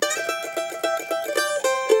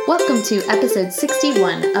Welcome to episode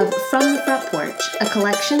 61 of From the Front Porch, a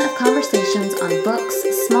collection of conversations on books,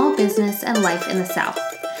 small business, and life in the South.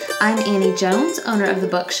 I'm Annie Jones, owner of The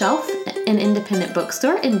Bookshelf, an independent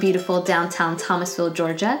bookstore in beautiful downtown Thomasville,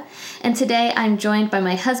 Georgia, and today I'm joined by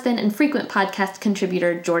my husband and frequent podcast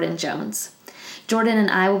contributor, Jordan Jones. Jordan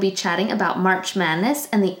and I will be chatting about March Madness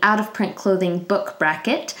and the out-of-print clothing book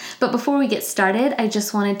bracket. But before we get started, I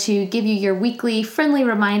just wanted to give you your weekly friendly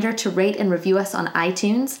reminder to rate and review us on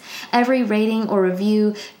iTunes. Every rating or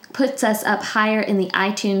review puts us up higher in the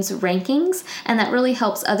iTunes rankings, and that really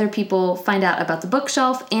helps other people find out about the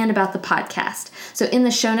bookshelf and about the podcast. So in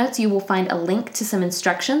the show notes, you will find a link to some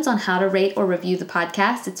instructions on how to rate or review the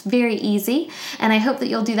podcast. It's very easy, and I hope that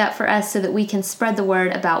you'll do that for us so that we can spread the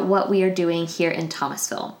word about what we are doing here in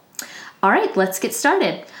Thomasville. All right, let's get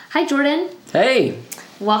started. Hi, Jordan. Hey.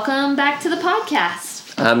 Welcome back to the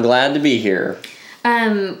podcast. I'm glad to be here.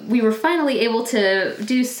 We were finally able to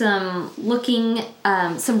do some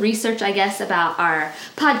research, I guess, about our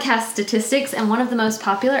podcast statistics, and one of the most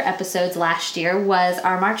popular episodes last year was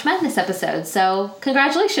our March Madness episode, so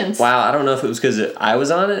congratulations. Wow, I don't know if it was because I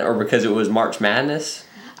was on it or because it was March Madness.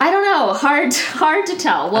 I don't know. Hard to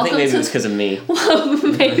tell. I think maybe it was because of me. Well,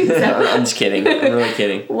 maybe so. I'm just kidding. I'm really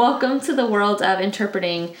kidding. Welcome to the world of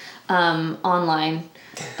interpreting online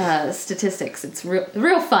statistics. It's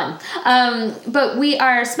real fun. But we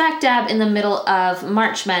are smack dab in the middle of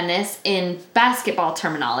March Madness in basketball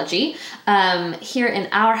terminology. Here in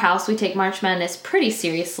our house, we take March Madness pretty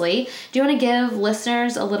seriously. Do you want to give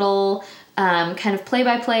listeners a little kind of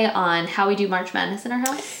play-by-play on how we do March Madness in our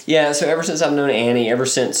house? Yeah, so ever since I've known Annie, ever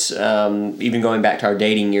since even going back to our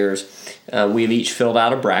dating years, we've each filled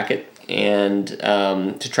out a bracket and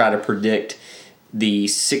to try to predict the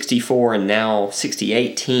 64 and now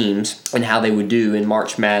 68 teams and how they would do in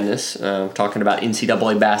March Madness, talking about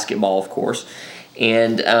NCAA basketball, of course.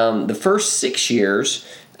 And the first 6 years,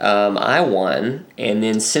 I won. And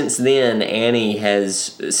then since then, Annie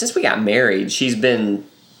since we got married, she's been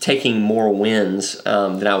taking more wins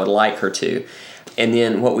than I would like her to. And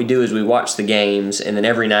then what we do is we watch the games, and then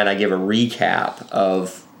every night I give a recap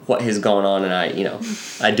of what has gone on, and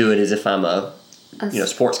I do it as if I'm a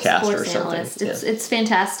sportscaster or something. Analyst. It's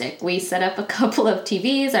fantastic. We set up a couple of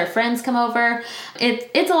TVs. Our friends come over.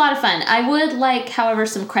 It's a lot of fun. I would like, however,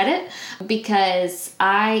 some credit because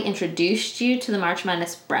I introduced you to the March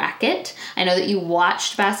Madness bracket. I know that you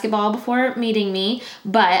watched basketball before meeting me,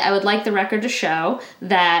 but I would like the record to show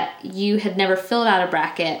that you had never filled out a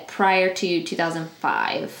bracket prior to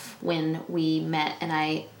 2005 when we met, and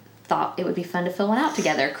I thought it would be fun to fill one out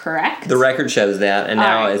together, correct? The record shows that, and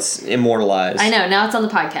now it's immortalized. I know, now it's on the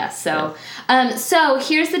podcast. So so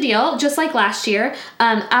here's the deal. Just like last year,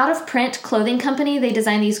 Out of Print Clothing Company, they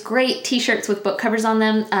designed these great t-shirts with book covers on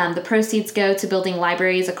them. The proceeds go to building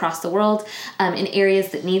libraries across the world in areas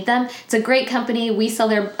that need them. It's a great company. We sell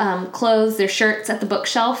their clothes, their shirts at the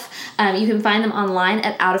Bookshelf. You can find them online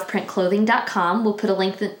at outofprintclothing.com. We'll put a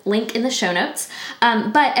link in the show notes.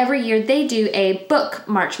 But every year they do a book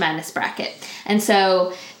March Madness bracket. And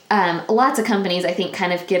so lots of companies, I think,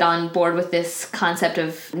 kind of get on board with this concept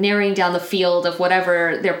of narrowing down the field of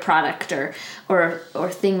whatever their product or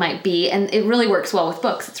thing might be. And it really works well with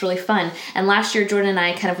books. It's really fun. And last year, Jordan and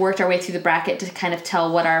I kind of worked our way through the bracket to kind of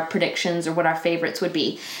tell what our predictions or what our favorites would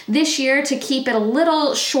be. This year, to keep it a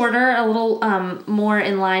little shorter, a little more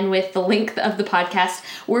in line with the length of the podcast,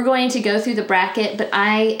 we're going to go through the bracket, but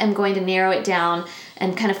I am going to narrow it down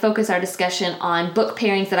and kind of focus our discussion on book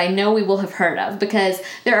pairings that I know we will have heard of, because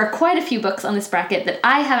there are quite a few books on this bracket that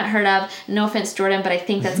I haven't heard of. No offense, Jordan, but I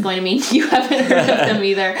think that's going to mean you haven't heard of them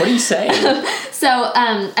either. What are you saying? So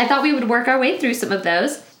I thought we would work our way through some of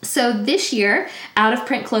those. So this year, Out of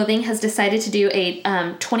Print Clothing has decided to do a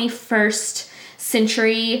 21st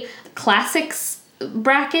century classics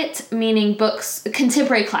bracket, meaning books,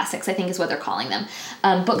 contemporary classics, I think is what they're calling them.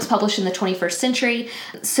 Books published in the 21st century.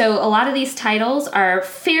 So a lot of these titles are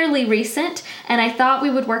fairly recent, and I thought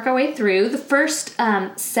we would work our way through the first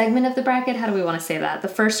segment of the bracket. How do we want to say that? The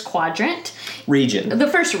first quadrant. Region. The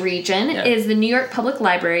first region is the New York Public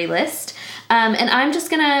Library list. And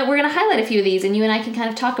we're gonna highlight a few of these, and you and I can kind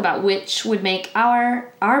of talk about which would make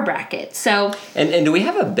our bracket. So. And do we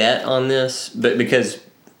have a bet on this? But because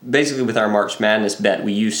basically with our March Madness bet,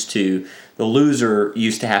 the loser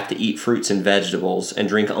used to have to eat fruits and vegetables and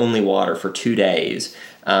drink only water for 2 days.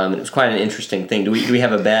 And it was quite an interesting thing. Do we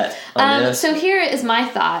have a bet on this? So here is my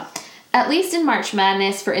thought. At least in March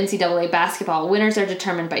Madness for NCAA basketball, winners are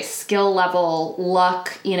determined by skill level,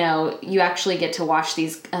 luck. You actually get to watch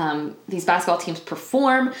these basketball teams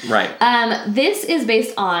perform. Right. This is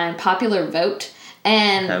based on popular vote.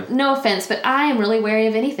 And no offense, but I am really wary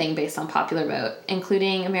of anything based on popular vote,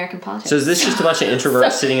 including American politics. So is this just a bunch of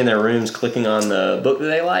introverts sitting in their rooms clicking on the book that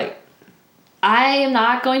they like? I am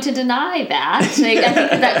not going to deny that. I think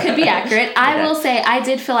that could be accurate. I will say I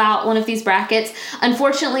did fill out one of these brackets.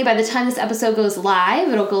 Unfortunately, by the time this episode goes live,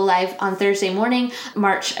 it'll go live on Thursday morning,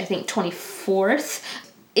 March, I think, 24th.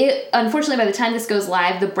 Unfortunately, by the time this goes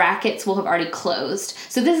live, the brackets will have already closed.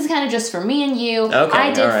 So this is kind of just for me and you. Okay,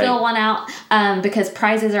 I did fill one out because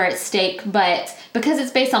prizes are at stake, but because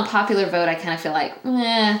it's based on popular vote, I kind of feel like,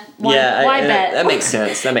 why bet? That makes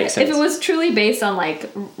sense. That makes sense. If it was truly based on like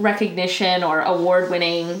recognition or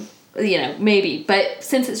award-winning, maybe. But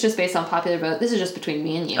since it's just based on popular vote, this is just between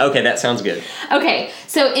me and you. Okay, that sounds good. Okay,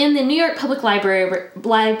 so in the New York Public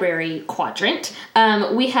Library quadrant,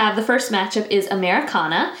 we have the first matchup is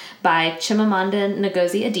Americana by Chimamanda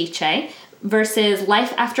Ngozi Adichie versus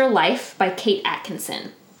Life After Life by Kate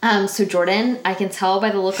Atkinson. So Jordan, I can tell by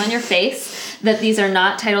the look on your face that these are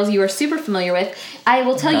not titles you are super familiar with. I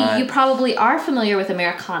will tell you probably are familiar with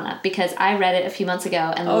Americana because I read it a few months ago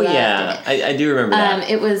and loved it. I do remember that.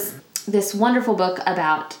 It was this wonderful book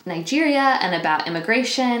about Nigeria and about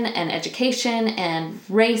immigration and education and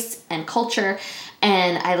race and culture,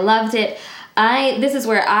 and I loved it. This is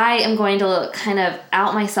where I am going to kind of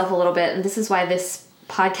out myself a little bit, and this is why this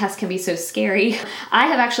podcast can be so scary. I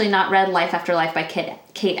have actually not read Life After Life by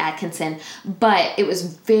Kate Atkinson, but it was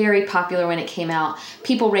very popular when it came out.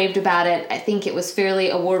 People raved about it. I think it was fairly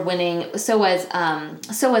award-winning. So was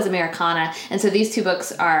Americana. And so these two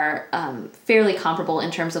books are fairly comparable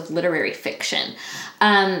in terms of literary fiction.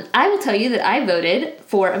 I will tell you that I voted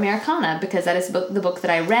for Americana because that is the book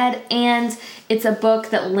that I read, and it's a book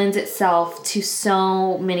that lends itself to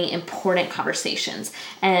so many important conversations.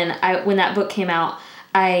 And when that book came out,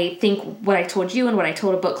 I think what I told you and what I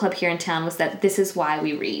told a book club here in town was that this is why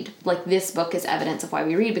we read. Like, this book is evidence of why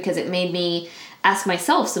we read because it made me ask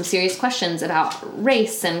myself some serious questions about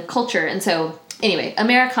race and culture. And so, anyway,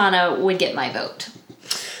 Americana would get my vote.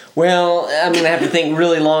 Well, I'm going to have to think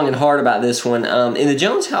really long and hard about this one. In the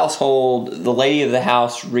Jones household, the lady of the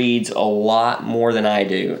house reads a lot more than I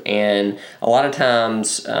do. And a lot of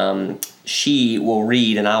times she will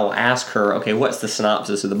read and I will ask her, okay, what's the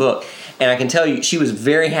synopsis of the book? And I can tell you, she was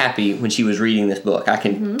very happy when she was reading this book. I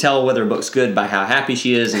can tell whether a book's good by how happy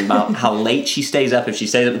she is and about how late she stays up. If she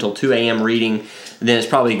stays up until 2 a.m. reading, then it's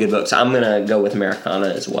probably a good book. So I'm going to go with Americana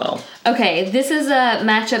as well. Okay, this is a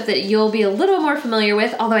matchup that you'll be a little more familiar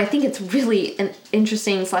with, although I think it's really an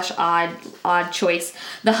interesting / odd choice.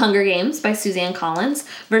 The Hunger Games by Suzanne Collins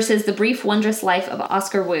versus The Brief Wondrous Life of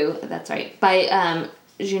Oscar Wu, that's right, by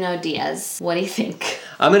Junot Diaz. What do you think?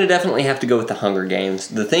 I'm going to definitely have to go with The Hunger Games.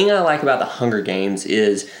 The thing I like about The Hunger Games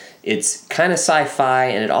is it's kind of sci-fi,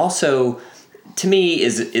 and it also, to me,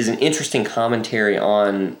 is an interesting commentary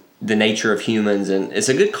on the nature of humans, and it's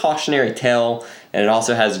a good cautionary tale, and it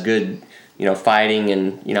also has good, fighting,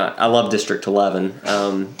 and, I love District 11,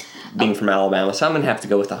 being from Alabama, so I'm going to have to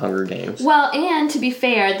go with The Hunger Games. Well, and to be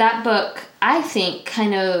fair, that book, I think,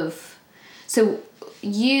 kind of, so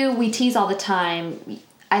we tease all the time.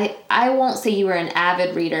 I won't say you were an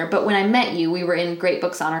avid reader, but when I met you, we were in Great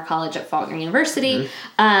Books Honor College at Faulkner University,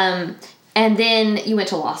 and then you went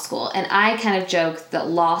to law school. And I kind of joked that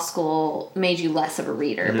law school made you less of a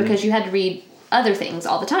reader because you had to read other things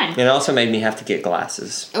all the time. It also made me have to get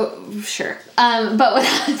glasses. Oh, sure. But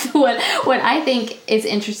what I think is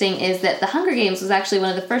interesting is that The Hunger Games was actually one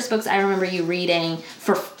of the first books I remember you reading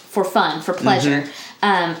for fun, for pleasure,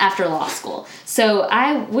 after law school. So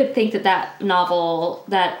I would think that novel,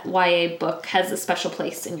 that YA book, has a special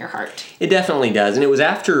place in your heart. It definitely does. And it was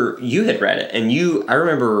after you had read it. And I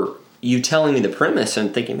remember you telling me the premise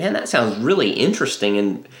and thinking, man, that sounds really interesting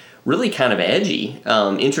and really kind of edgy.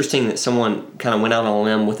 Interesting that someone kind of went out on a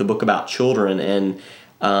limb with a book about children and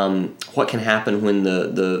what can happen when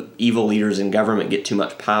the evil leaders in government get too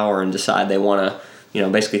much power and decide they want to,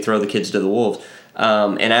 basically throw the kids to the wolves.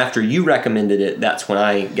 And after you recommended it, that's when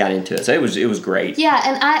I got into it. So it was great. Yeah,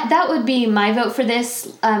 and that would be my vote for this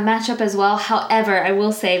matchup as well. However, I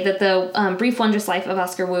will say that the Brief Wondrous Life of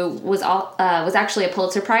Oscar Wu was actually a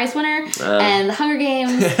Pulitzer Prize winner, and The Hunger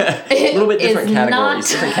Games a little bit different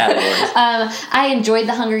categories. I enjoyed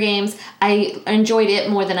The Hunger Games. I enjoyed it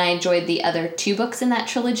more than I enjoyed the other two books in that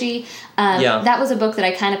trilogy. That was a book that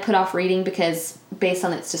I kind of put off reading because based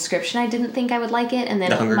on its description, I didn't think I would like it. And then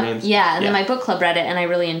The Hunger Games? Yeah, and then my book club read it, and I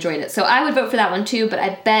really enjoyed it. So I would vote for that one too, but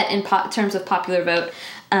I bet in terms of popular vote,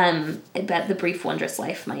 I bet The Brief Wondrous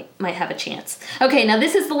Life might have a chance. Okay, now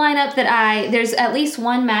this is the lineup that there's at least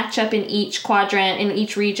one matchup in each quadrant, in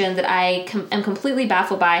each region that I am completely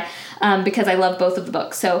baffled by because I love both of the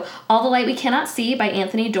books. So All the Light We Cannot See by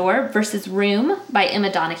Anthony Doerr versus Room by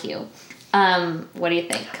Emma Donoghue. What do you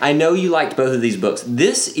think? I know you liked both of these books.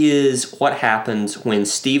 This is what happens when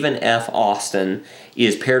Stephen F. Austin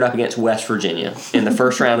is paired up against West Virginia in the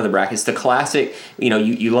first round of the bracket. It's the classic,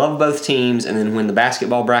 you love both teams, and then when the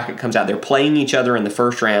basketball bracket comes out, they're playing each other in the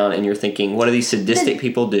first round, and you're thinking, what do these sadistic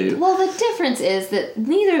people do? Well, the difference is that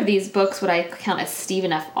neither of these books would I count as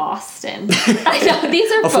Stephen F. Austin. I know, these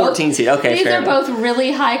are both 14 seed. Okay, these fair are enough. both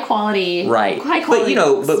really high quality. Right. High quality.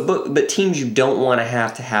 But but teams you don't want to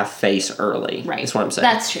have face early. Right. That's what I'm saying.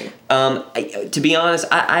 That's true. To be honest,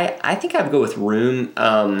 I think I'd go with Room.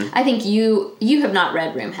 I think you have not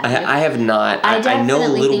read Room, have you? I have not. I know a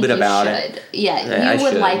little bit about it. Yeah, you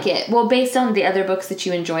would like it. Well, based on the other books that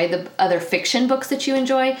you enjoy, the other fiction books that you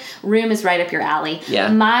enjoy, Room is right up your alley.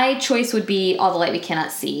 Yeah. My choice would be All the Light We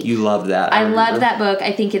Cannot See. You loved that. I love that book.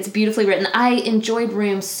 I think it's beautifully written. I enjoyed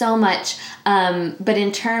Room so much, but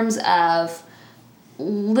in terms of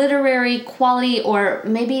literary quality, or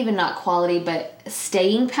maybe even not quality, but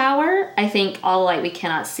staying power, I think All the Light We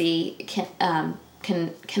Cannot See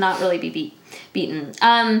cannot really be beaten.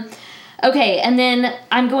 Okay, and then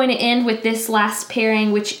I'm going to end with this last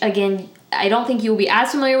pairing, which again, I don't think you'll be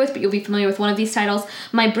as familiar with, but you'll be familiar with one of these titles.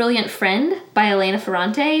 My Brilliant Friend by Elena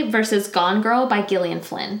Ferrante versus Gone Girl by Gillian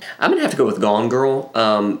Flynn. I'm going to have to go with Gone Girl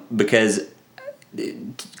because,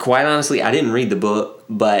 quite honestly, I didn't read the book,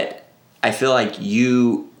 but I feel like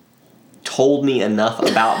you told me enough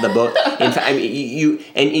about the book. In fact,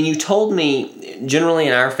 you told me, generally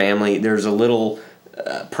in our family, there's a little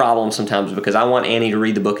problem sometimes because I want Annie to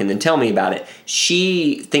read the book and then tell me about it.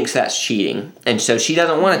 She thinks that's cheating, and so she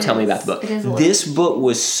doesn't want to tell me about the book. This book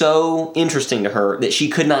was so interesting to her that she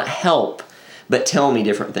could not help but tell me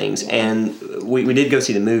different things, and we did go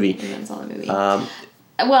see the movie. We saw the movie.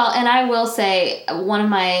 Well, and I will say, one of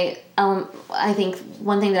my, I think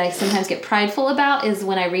one thing that I sometimes get prideful about is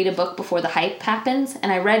when I read a book before the hype happens,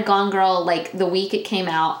 and I read Gone Girl like the week it came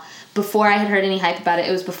out, before I had heard any hype about it.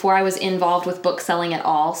 It was before I was involved with book selling at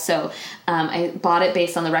all, so I bought it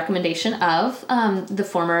based on the recommendation of the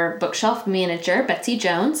former bookshelf manager, Betsy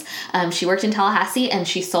Jones. She worked in Tallahassee, and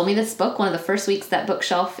she sold me this book one of the first weeks that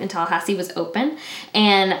bookshelf in Tallahassee was open,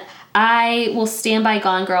 and I will stand by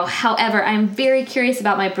Gone Girl. However, I'm very curious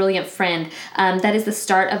about My Brilliant Friend. That is the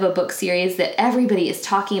start of a book series that everybody is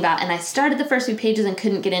talking about, and I started the first few pages and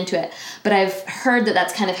couldn't get into it, but I've heard that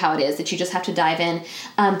that's kind of how it is, that you just have to dive in.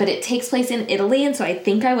 But it takes place in Italy, and so I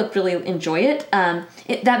think I would really enjoy it.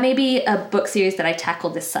 That may be a book series that I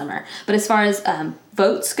tackled this summer. But as far as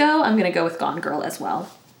votes go, I'm going to go with Gone Girl as well.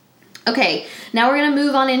 Okay, now we're going to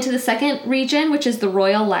move on into the second region, which is the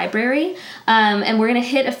Royal Library, and we're going to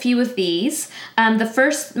hit a few of these. The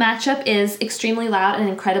first matchup is Extremely Loud and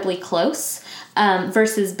Incredibly Close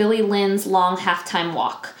versus Billy Lynn's Long Halftime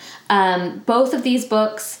Walk. Both of these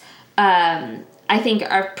books, I think,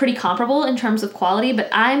 are pretty comparable in terms of quality, but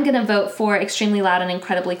I'm going to vote for Extremely Loud and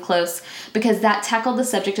Incredibly Close because that tackled the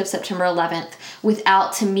subject of September 11th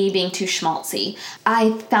without, to me, being too schmaltzy.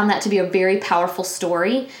 I found that to be a very powerful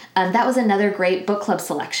story. That was another great book club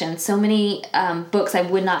selection. So many books I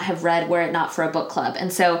would not have read were it not for a book club.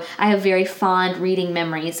 And so I have very fond reading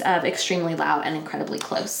memories of Extremely Loud and Incredibly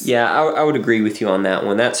Close. Yeah, I would agree with you on that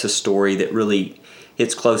one. That's a story that really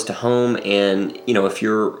hits close to home, and, if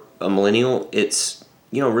you're a millennial, it's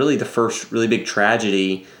really the first really big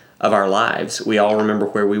tragedy of our lives. We all remember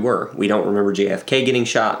where we were. We don't remember JFK getting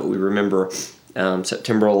shot, but we remember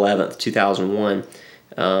September 11th, 2001.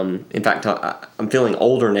 In fact, I'm feeling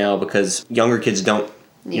older now because younger kids don't,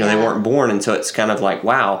 they weren't born, and so it's kind of like,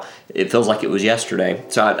 wow, it feels like it was yesterday.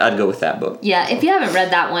 So I'd go with that book. Yeah, if you haven't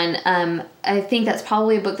read that one, I think that's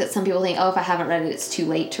probably a book that some people think, if I haven't read it, it's too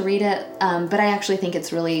late to read it. But I actually think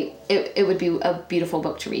it's really, it would be a beautiful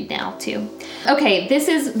book to read now, too. Okay, this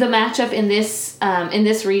is the matchup in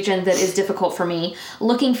this region that is difficult for me.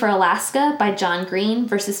 Looking for Alaska by John Green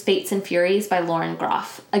versus Fates and Furies by Lauren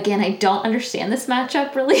Groff. Again, I don't understand this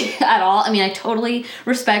matchup really at all. I mean, I totally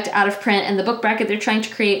respect Out of Print and the book bracket they're trying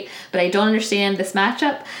to create, but I don't understand this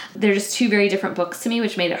matchup. They're just two very different books to me,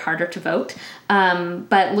 which made it harder to vote.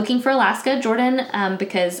 But Looking for Alaska, Jordan,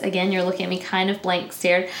 because again, you're looking at me kind of blank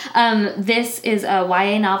stared. This is a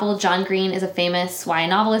YA novel. John Green is a famous YA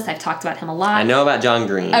novelist. I've talked about him a lot. I know about John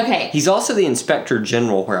Green. Okay. He's also the Inspector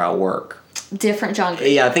General where I work. Different John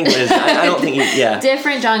Green. Yeah, I think it is. I don't think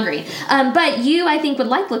Different John Green. But you, I think, would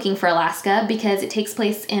like Looking for Alaska because it takes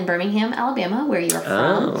place in Birmingham, Alabama, where you're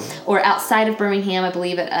from, or outside of Birmingham, I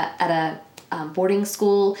believe, at a boarding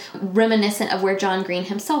school, reminiscent of where John Green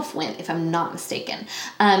himself went, if I'm not mistaken.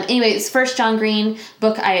 Anyway, it's first John Green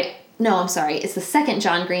book it's the second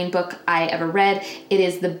John Green book I ever read. It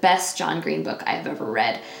is the best John Green book I have ever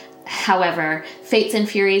read. However, Fates and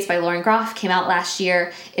Furies by Lauren Groff came out last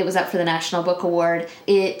year. It was up for the National Book Award.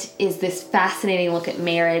 It is this fascinating look at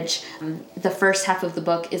marriage. The first half of the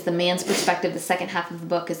book is the man's perspective. The second half of the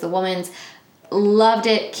book is the woman's. Loved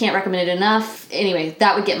it. Can't recommend it enough. Anyway,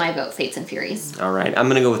 that would get my vote, Fates and Furies. All right. I'm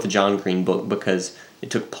going to go with the John Green book because it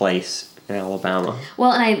took place in Alabama.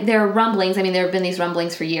 Well, and there are rumblings. I mean, there have been these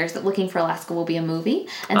rumblings for years that Looking for Alaska will be a movie.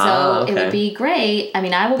 And so it would be great. I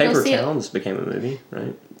mean, I will go see it. Paper Towns became a movie,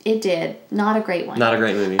 right? It did. Not a great one. Not a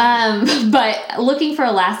great movie. But Looking for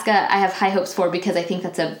Alaska, I have high hopes for because I think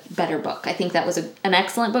that's a better book. I think that was an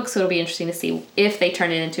excellent book, so it'll be interesting to see if they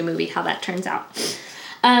turn it into a movie, how that turns out.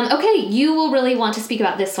 Okay, you will really want to speak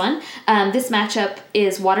about this one. This matchup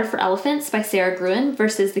is Water for Elephants by Sarah Gruen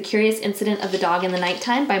versus The Curious Incident of the Dog in the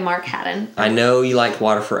Nighttime by Mark Haddon. I know you liked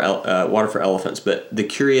Water for Elephants, but The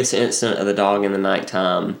Curious Incident of the Dog in the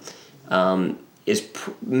Nighttime is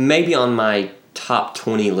maybe on my top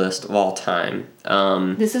 20 list of all time.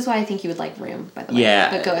 This is why I think you would like Room, by the way.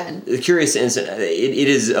 Yeah. But go ahead. The Curious Incident, it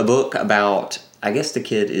is a book about, I guess the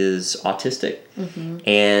kid is autistic,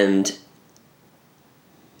 and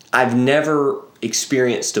I've never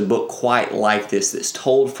experienced a book quite like this that's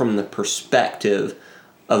told from the perspective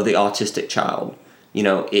of the autistic child. You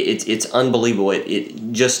know, it's unbelievable.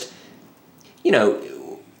 It just, you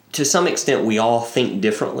know, to some extent we all think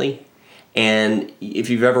differently. And if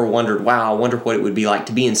you've ever wondered, wow, I wonder what it would be like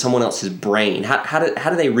to be in someone else's brain. How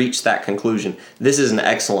do they reach that conclusion? This is an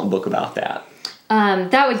excellent book about that.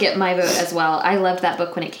 That would get my vote as well. I loved that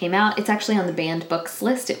book when it came out. It's actually on the banned books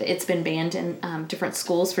list. It's been banned in different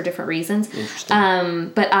schools for different reasons.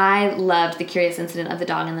 Interesting. But I loved The Curious Incident of the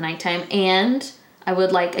Dog in the Nighttime, and I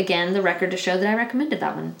would like, again, the record to show that I recommended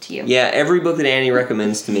that one to you. Yeah, every book that Annie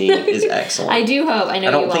recommends to me is excellent. I do hope. I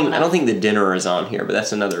don't think The Dinner is on here, but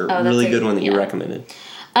that's another really good one that you recommended.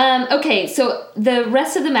 Okay, so the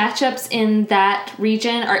rest of the matchups in that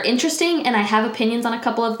region are interesting, and I have opinions on a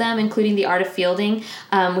couple of them, including The Art of Fielding,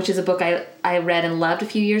 which is a book I read and loved a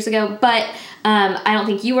few years ago, but I don't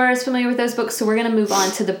think you are as familiar with those books, so we're going to move on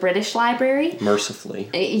to the British Library. Mercifully.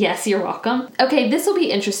 Yes, you're welcome. Okay, this will be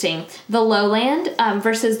interesting. The Lowland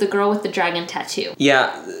versus The Girl with the Dragon Tattoo.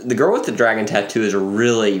 Yeah, The Girl with the Dragon Tattoo is a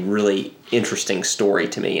really, really interesting story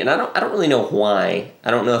to me, and I don't really know why.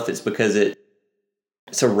 I don't know if it's because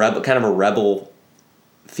it's a rebel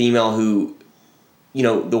female who, you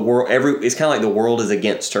know, it's kind of like the world is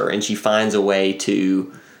against her, and she finds a way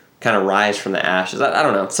to kind of rise from the ashes. I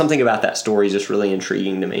don't know. Something about that story is just really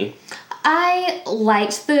intriguing to me. I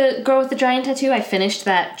liked The Girl with the Dragon Tattoo. I finished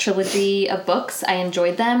that trilogy of books. I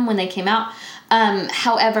enjoyed them when they came out.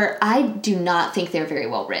 However, I do not think they're very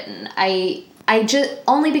well written. I just,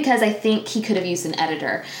 only because I think he could have used an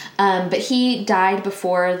editor. But he died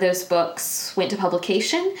before those books went to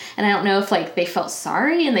publication, and I don't know if they felt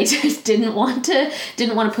sorry and they just didn't want to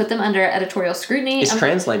put them under editorial scrutiny. It's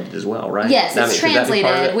translated as well, right? Yes, it's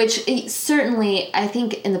translated, which certainly, I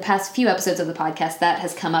think in the past few episodes of the podcast, that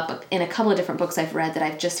has come up in a couple of different books I've read that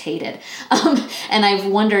I've just hated. And I've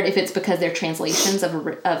wondered if it's because they're translations of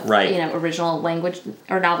original language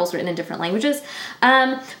or novels written in different languages.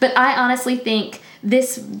 But I honestly think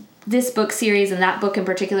this book series and that book in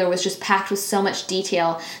particular was just packed with so much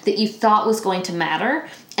detail that you thought was going to matter,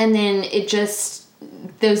 and then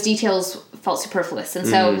those details felt superfluous. And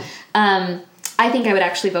so I think I would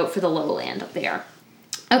actually vote for The Lowland there.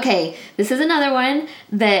 Okay, this is another one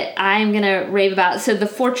that I'm going to rave about. So The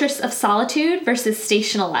Fortress of Solitude versus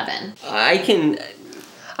Station 11.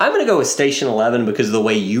 I'm going to go with Station 11 because of the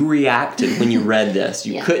way you reacted when you read this.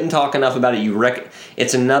 You couldn't talk enough about it.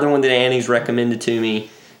 It's another one that Annie's recommended to me.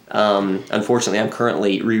 Unfortunately, I'm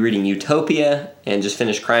currently rereading Utopia and just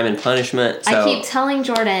finished Crime and Punishment. So I keep telling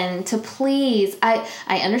Jordan to please. I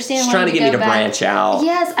understand. She's trying to get me to branch out.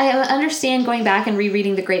 Yes, I understand going back and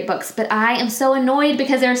rereading the great books, but I am so annoyed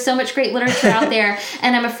because there's so much great literature out there,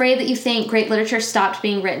 and I'm afraid that you think great literature stopped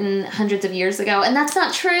being written hundreds of years ago, and that's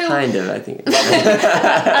not true. Kind of, I think.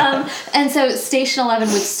 And so Station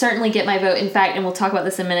 11 would certainly get my vote. In fact, and we'll talk about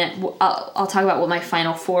this in a minute. I'll talk about what my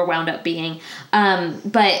final four wound up being.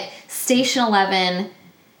 But Station 11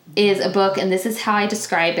 is a book, and this is how I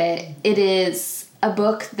describe it. It is a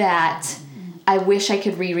book that I wish I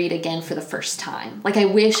could reread again for the first time. I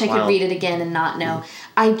wish I could read it again and not know.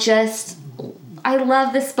 I just I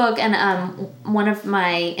love this book, and one of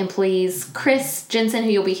my employees, Chris Jensen, who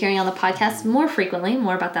you'll be hearing on the podcast more frequently,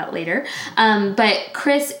 more about that later. But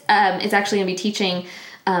Chris is actually going to be teaching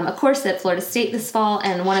a course at Florida State this fall,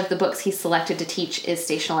 and one of the books he selected to teach is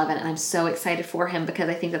Station 11, and I'm so excited for him because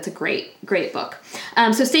I think that's a great book.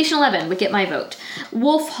 So Station 11 would get my vote.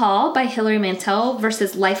 Wolf Hall by Hilary Mantel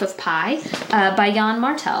versus Life of Pi by Jan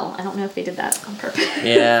Martel. I don't know if they did that on purpose.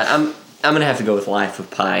 Yeah, I'm going to have to go with Life of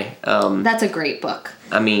Pi. That's a great book.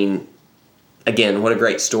 I mean, again, what a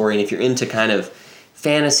great story, and if you're into kind of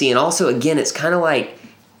fantasy, and also, again, it's kind of like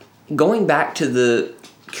going back to the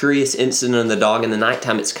Curious Incident of the Dog in the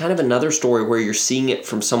Nighttime. It's kind of another story where you're seeing it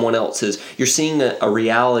from someone else's. You're seeing a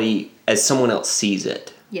reality as someone else sees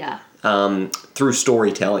it. Yeah. Through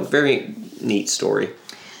storytelling. Very neat story.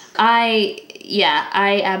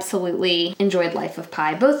 I absolutely enjoyed Life of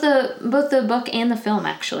Pi, both the book and the film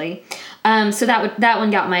actually. So that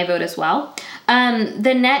one got my vote as well.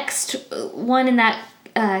 The next one in that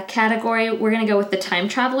category, we're gonna go with The Time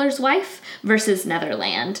Traveler's Wife versus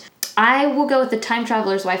Netherland. I will go with The Time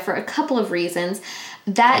Traveler's Wife for a couple of reasons.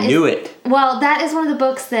 I knew it. Well, that is one of the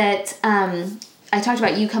books that I talked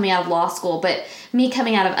about you coming out of law school, but me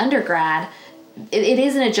coming out of undergrad, it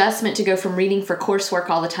is an adjustment to go from reading for coursework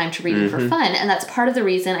all the time to reading for fun. And that's part of the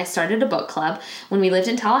reason I started a book club when we lived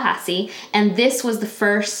in Tallahassee. And this was the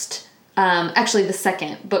first, actually the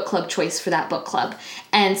second book club choice for that book club.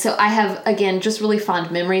 And so I have, again, just really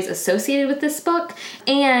fond memories associated with this book.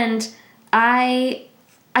 And I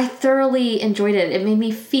thoroughly enjoyed it. It made me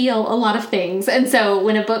feel a lot of things. And so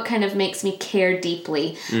when a book kind of makes me care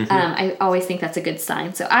deeply, I always think that's a good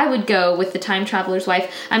sign. So I would go with The Time Traveler's Wife.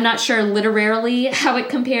 I'm not sure literarily how it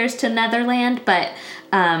compares to Netherland, but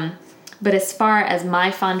as far as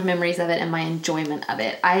my fond memories of it and my enjoyment of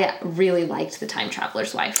it, I really liked The Time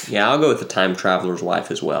Traveler's Wife. Yeah, I'll go with The Time Traveler's Wife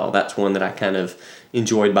as well. That's one that I kind of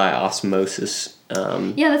enjoyed by osmosis.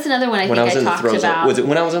 That's another one I think I talked about. Was it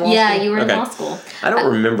when I was in law school? Yeah, you were in law school. I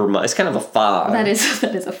don't remember much. It's kind of a fog. That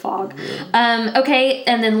is a fog. Yeah. Okay,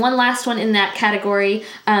 and then one last one in that category,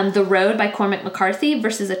 The Road by Cormac McCarthy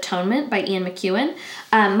versus Atonement by Ian McEwan.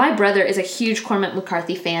 My brother is a huge Cormac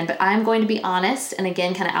McCarthy fan, but I'm going to be honest, and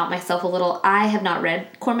again, kind of out myself a little. I have not read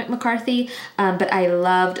Cormac McCarthy, but I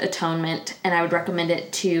loved Atonement, and I would recommend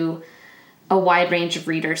it to a wide range of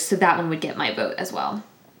readers, so that one would get my vote as well.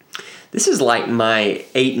 This is like my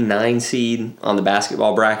 8 and 9 seed on the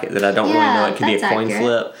basketball bracket that I don't really know. It could be a coin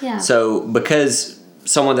flip. Yeah. So because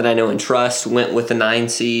someone that I know and trust went with the 9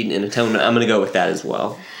 seed in Atonement, I'm going to go with that as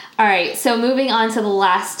well. All right, so moving on to the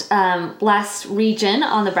last region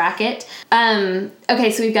on the bracket.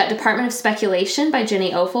 Okay, so we've got Department of Speculation by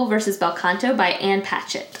Jenny Ofel versus Bel Canto by Ann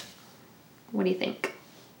Patchett. What do you think?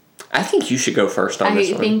 I think you should go first on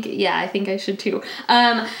this one. I think I should too.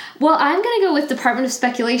 Well, I'm going to go with Department of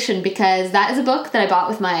Speculation because that is a book that I bought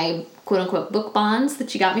with my quote-unquote book bonds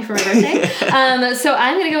that you got me for my birthday. So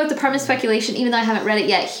I'm going to go with Department of Speculation even though I haven't read it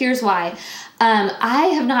yet. Here's why.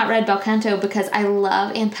 I have not read Bel Canto because I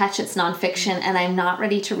love Ann Patchett's nonfiction and I'm not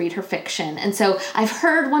ready to read her fiction. And so I've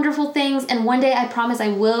heard wonderful things and one day I promise I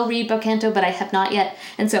will read Bel Canto, but I have not yet.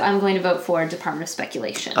 And so I'm going to vote for Department of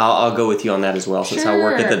Speculation. I'll go with you on that as well since I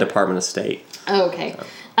work at the Department of State. Okay.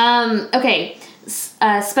 Okay.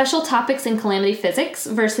 Special Topics in Calamity Physics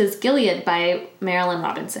versus Gilead by Marilyn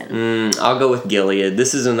Robinson. I'll go with Gilead.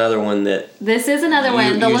 This is another one that... This is another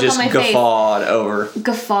one. The look on my face. You just guffawed over.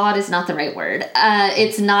 Guffawed is not the right word.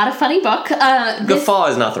 It's not a funny book. Guffaw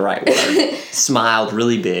is not the right word. Smiled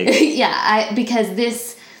really big. Yeah, because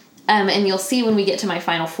this... and you'll see when we get to my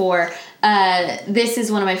final four, this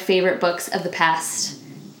is one of my favorite books of the past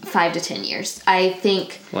 5 to 10 years. I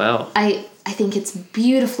think... Wow. I think it's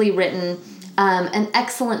beautifully written. An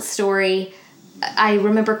excellent story. I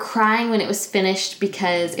remember crying when it was finished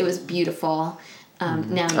because it was beautiful.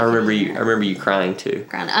 Now I remember you crying too.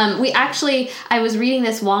 I was reading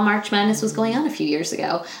this while March Madness was going on a few years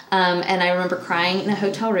ago, and I remember crying in a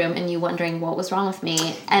hotel room and you wondering what was wrong with me.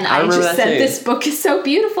 And I just said this book is so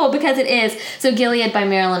beautiful because it is. So Gilead by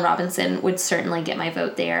Marilyn Robinson would certainly get my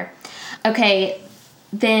vote there. Okay.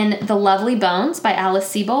 Then The Lovely Bones by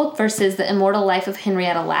Alice Sebold versus The Immortal Life of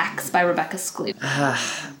Henrietta Lacks by Rebecca Skloot.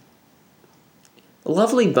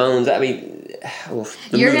 Lovely Bones, I mean,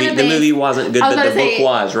 the movie wasn't good, but the book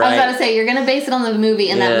was, right? I was about to say, you're going to base it on the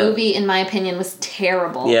movie, and that movie, in my opinion, was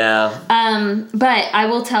terrible. Yeah. But I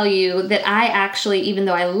will tell you that I actually, even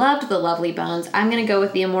though I loved The Lovely Bones, I'm going to go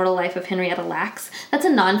with The Immortal Life of Henrietta Lacks. That's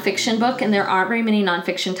a nonfiction book, and there aren't very many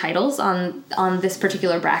nonfiction titles on this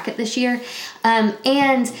particular bracket this year.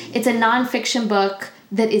 And it's a nonfiction book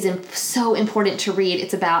that is so important to read.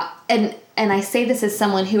 It's about, and I say this as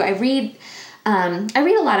someone who I read I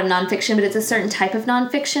read a lot of nonfiction, but it's a certain type of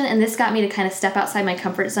nonfiction, and this got me to kind of step outside my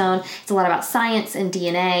comfort zone. It's a lot about science and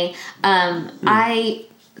DNA. I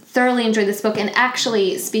thoroughly enjoyed this book, and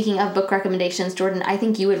actually, speaking of book recommendations, Jordan, I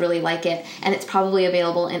think you would really like it, and it's probably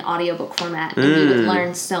available in audiobook format, and you would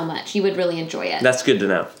learn so much. You would really enjoy it. That's good to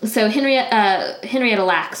know. So Henrietta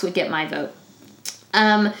Lacks would get my vote.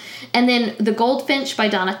 And then The Goldfinch by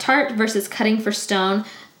Donna Tartt versus Cutting for Stone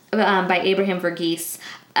by Abraham Verghese.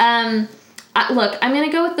 Look, I'm going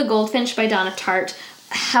to go with The Goldfinch by Donna Tartt.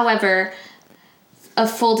 However, a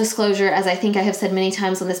full disclosure, as I think I have said many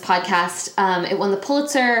times on this podcast, it won the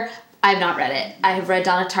Pulitzer. I've not read it. I have read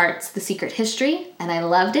Donna Tartt's The Secret History, and I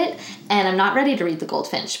loved it. And I'm not ready to read The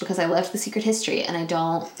Goldfinch because I loved The Secret History, and I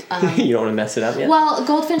don't... You don't want to mess it up yet? Well,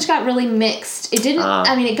 Goldfinch got really mixed. It didn't...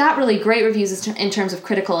 it got really great reviews in terms of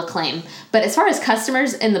critical acclaim. But as far as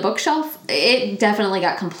customers in the bookshelf, it definitely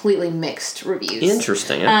got completely mixed reviews.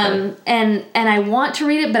 Interesting. Okay. And I want to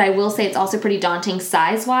read it, but I will say it's also pretty daunting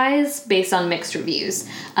size-wise based on mixed reviews.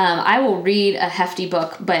 I will read a hefty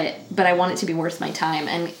book, but I want it to be worth my time,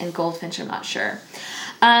 and Goldfinch, I'm not sure.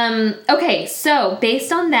 Okay, so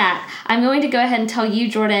based on that, I'm going to go ahead and tell you,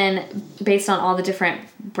 Jordan, based on all the different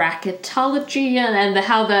bracketology and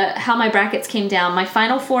how my brackets came down, my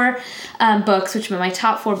final four books, which were my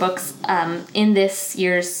top four books in this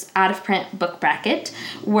year's out-of-print book bracket,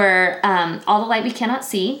 were All the Light We Cannot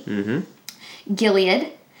See,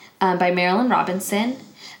 Gilead by Marilyn Robinson,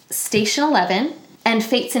 Station 11, and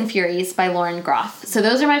Fates and Furies by Lauren Groff. So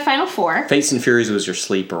those are my final four. Fates and Furies was your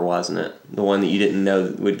sleeper, wasn't it? The one that you didn't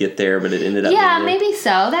know would get there, but it ended up Yeah, being there. maybe so.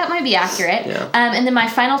 That might be accurate. Yeah. And then my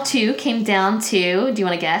final two came down to, do you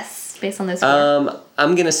want to guess based on those four?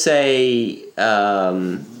 I'm going to say,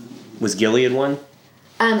 was Gilead one?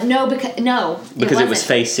 No, because it was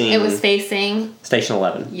facing... It was facing... Station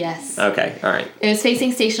 11. Yes. Okay, all right. It was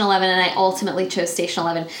facing Station 11, and I ultimately chose Station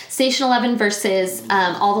 11. Station 11 versus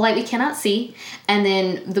All the Light We Cannot See, and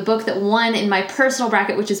then the book that won in my personal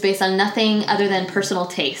bracket, which is based on nothing other than personal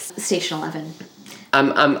taste, Station 11.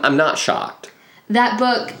 I'm not shocked. That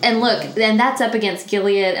book, and that's up against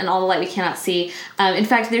Gilead and All the Light We Cannot See. In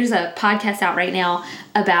fact, there's a podcast out right now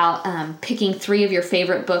about picking three of your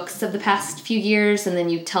favorite books of the past few years, and then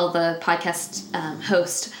you tell the podcast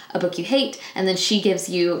host a book you hate, and then she gives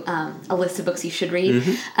you a list of books you should read.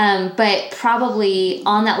 But probably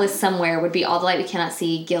on that list somewhere would be All the Light We Cannot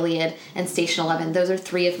See, Gilead, and Station 11. Those are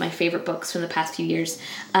three of my favorite books from the past few years.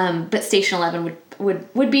 But Station 11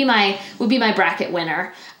 would be my bracket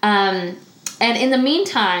winner. And in the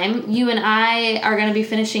meantime, you and I are going to be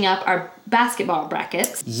finishing up our basketball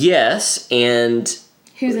brackets. Yes, and...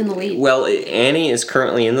 Who's in the lead? Well, Annie is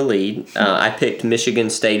currently in the lead. I picked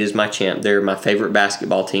Michigan State as my champ. They're my favorite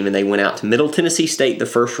basketball team, and they went out to Middle Tennessee State the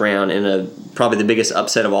first round in probably the biggest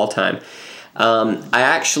upset of all time. I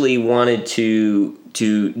actually wanted to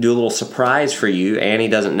do a little surprise for you. Annie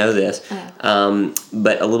doesn't know this,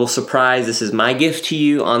 but a little surprise. This is my gift to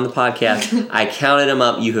you on the podcast. I counted them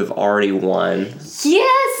up. You have already won.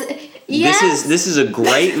 Yes. Yes. This is a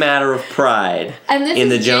great matter of pride in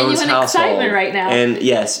the Jones household excitement right now. And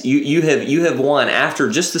yes, you have won after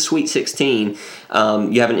just the Sweet 16.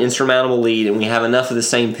 You have an insurmountable lead, and we have enough of the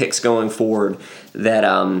same picks going forward that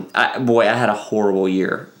I had a horrible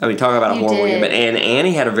year. I mean, talking about a horrible year, but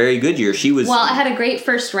Annie had a very good year. She was I had a great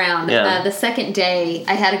first round. Yeah. The second day,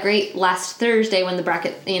 I had a great last Thursday when the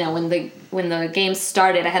bracket, when the game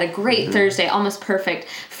started. I had a great Thursday, almost perfect.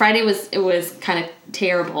 Friday it was kind of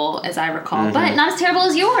terrible, as I recall, but not as terrible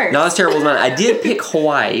as yours. Not as terrible as mine. I did pick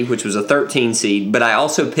Hawaii, which was a 13 seed, but I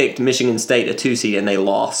also picked Michigan State, a 2 seed, and they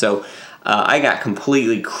lost. So I got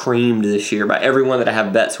completely creamed this year by everyone that I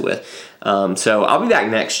have bets with. So I'll be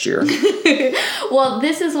back next year. Well,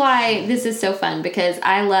 this is why this is so fun, because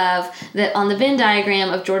I love that on the Venn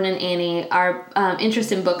diagram of Jordan and Annie, our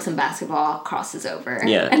interest in books and basketball crosses over.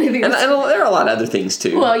 Yeah, and there are a lot of other things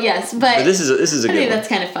too. Well, yes, but this is a good one. I think that's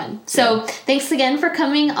kind of fun. So thanks again for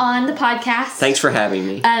coming on the podcast. Thanks for having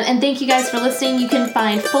me. And thank you guys for listening. You can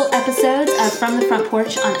find full episodes of From the Front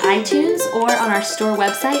Porch on iTunes or on our store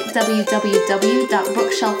website,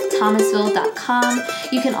 www.bookshelfthomasville.com.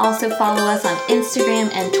 You can also follow us on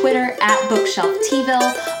Instagram and Twitter at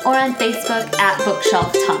BookshelfTville or on Facebook at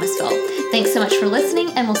Bookshelf Thomasville. Thanks so much for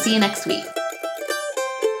listening, and we'll see you next week.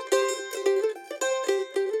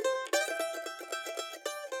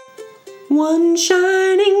 One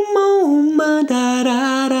shining moment, da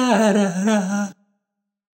da da da da.